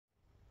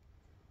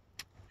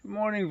Good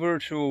morning,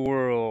 virtual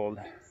world.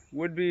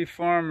 Would-be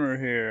farmer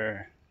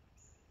here.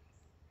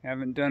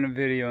 Haven't done a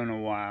video in a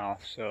while,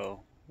 so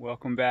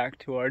welcome back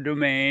to our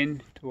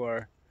domain, to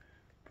our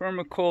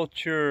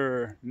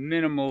permaculture,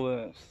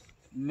 minimalist,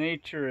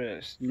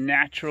 naturist,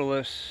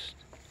 naturalist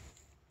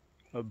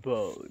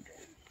abode.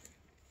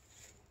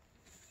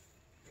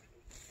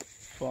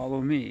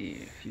 Follow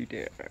me if you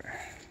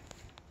dare.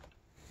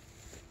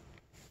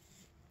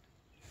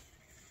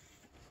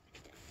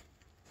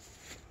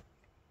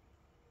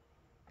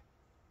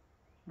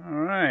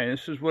 Alright,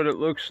 this is what it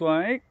looks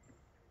like.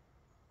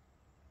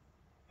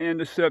 End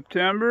of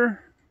September.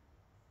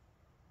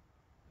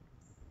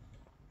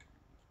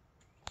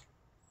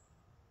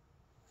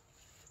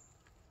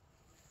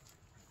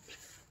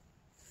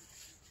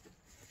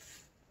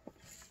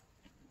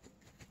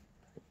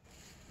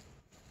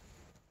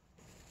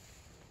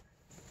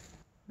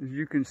 As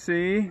you can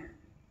see,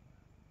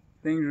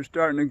 things are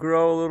starting to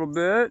grow a little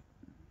bit.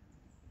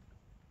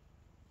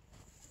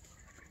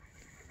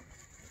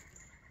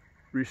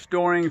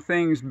 Restoring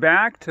things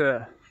back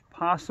to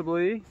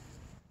possibly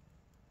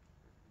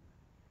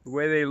the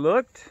way they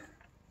looked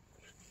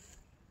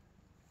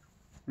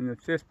in the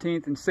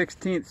 15th and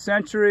 16th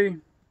century.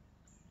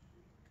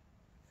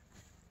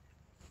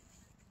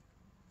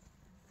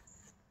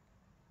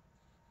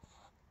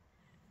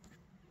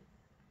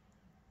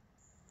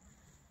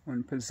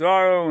 When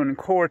Pizarro and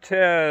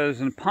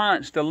Cortez and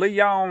Ponce de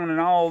Leon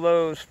and all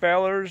those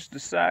fellers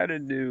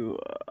decided to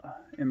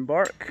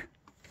embark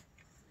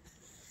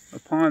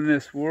upon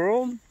this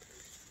world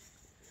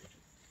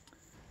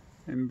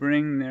and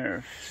bring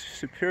their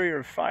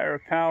superior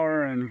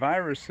firepower and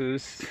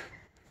viruses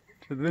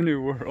to the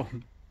New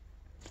World.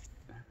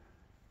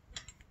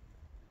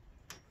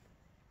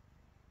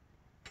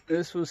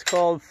 This was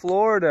called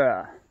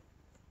Florida.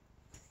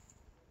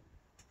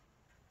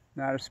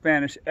 Not a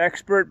Spanish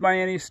expert by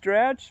any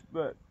stretch,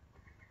 but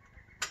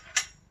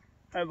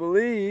I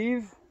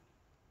believe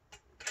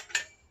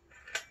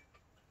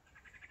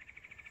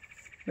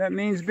that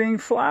means being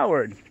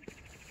flowered.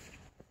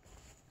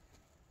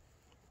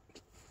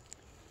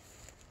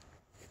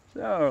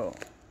 So,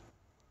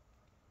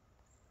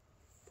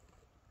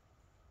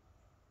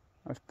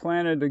 I've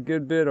planted a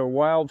good bit of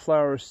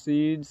wildflower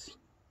seeds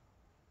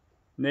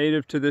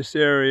native to this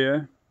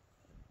area,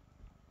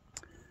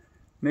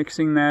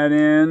 mixing that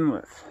in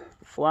with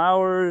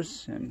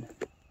flowers and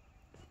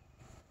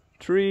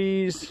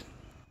trees,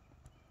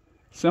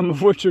 some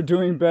of which are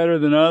doing better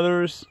than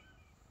others.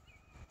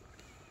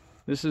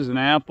 This is an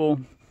apple.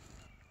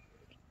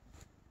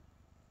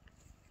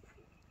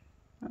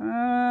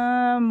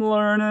 I'm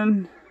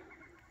learning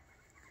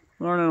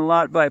a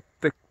lot by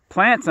the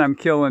plants I'm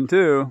killing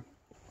too.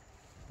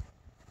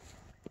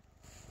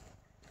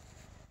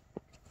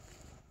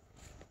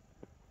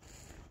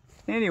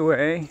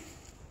 Anyway,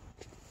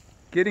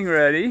 getting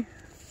ready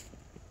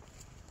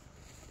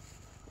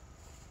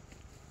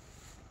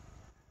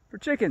for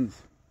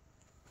chickens.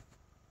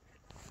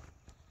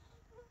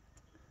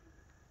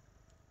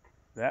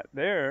 That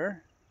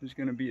there is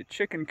going to be a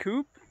chicken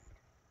coop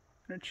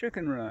and a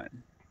chicken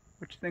run.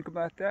 What you think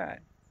about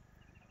that?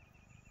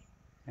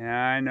 And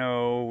I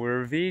know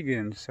we're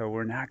vegan, so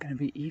we're not going to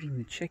be eating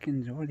the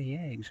chickens or the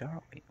eggs,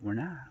 are we? We're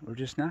not. We're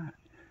just not.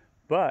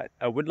 But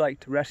I would like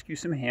to rescue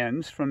some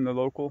hens from the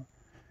local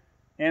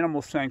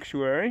animal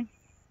sanctuary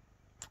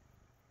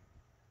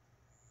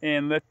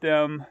and let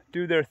them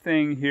do their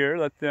thing here.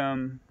 Let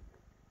them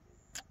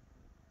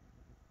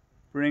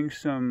bring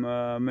some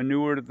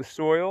manure to the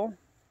soil.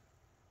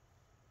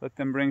 Let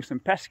them bring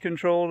some pest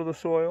control to the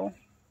soil.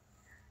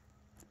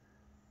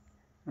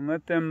 And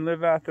let them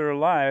live out their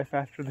life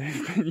after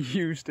they've been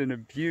used and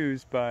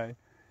abused by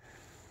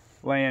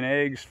laying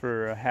eggs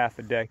for half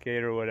a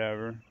decade or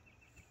whatever.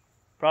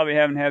 Probably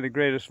haven't had the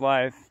greatest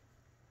life.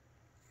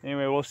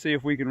 Anyway, we'll see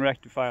if we can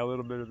rectify a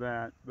little bit of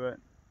that. But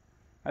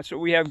that's what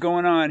we have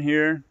going on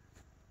here.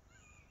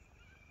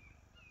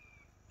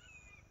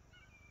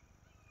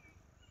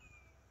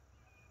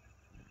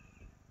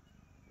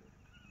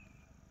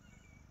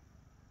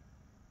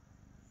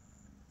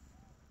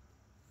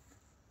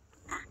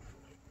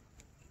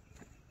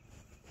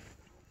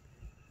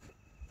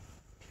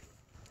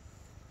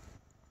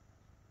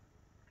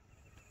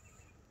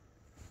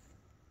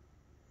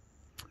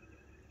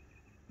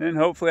 And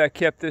hopefully I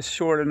kept this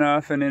short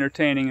enough and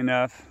entertaining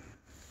enough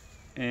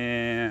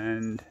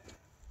and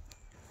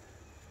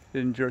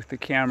didn't jerk the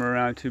camera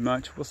around too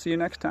much. We'll see you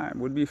next time.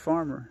 Would-be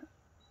farmer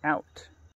out.